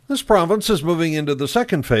This province is moving into the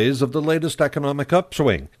second phase of the latest economic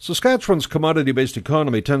upswing. Saskatchewan's commodity-based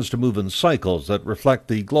economy tends to move in cycles that reflect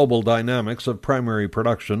the global dynamics of primary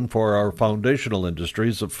production for our foundational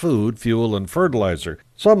industries of food, fuel, and fertilizer.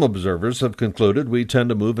 Some observers have concluded we tend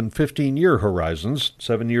to move in 15-year horizons,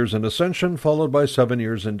 7 years in ascension followed by 7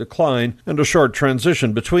 years in decline, and a short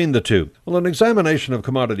transition between the two. Well, an examination of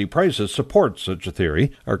commodity prices supports such a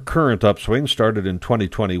theory. Our current upswing started in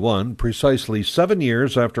 2021, precisely 7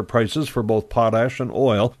 years after prices for both potash and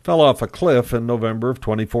oil fell off a cliff in November of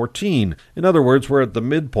 2014. In other words, we're at the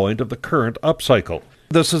midpoint of the current upcycle.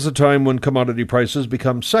 This is a time when commodity prices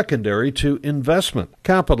become secondary to investment.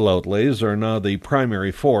 Capital outlays are now the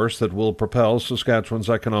primary force that will propel Saskatchewan's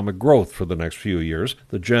economic growth for the next few years.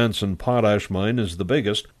 The Jansen potash mine is the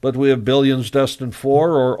biggest, but we have billions destined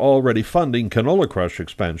for or already funding canola crush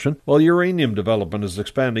expansion, while uranium development is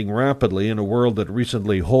expanding rapidly in a world that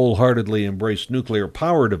recently wholeheartedly embraced nuclear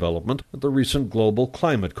power development at the recent Global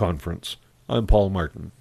Climate Conference. I'm Paul Martin.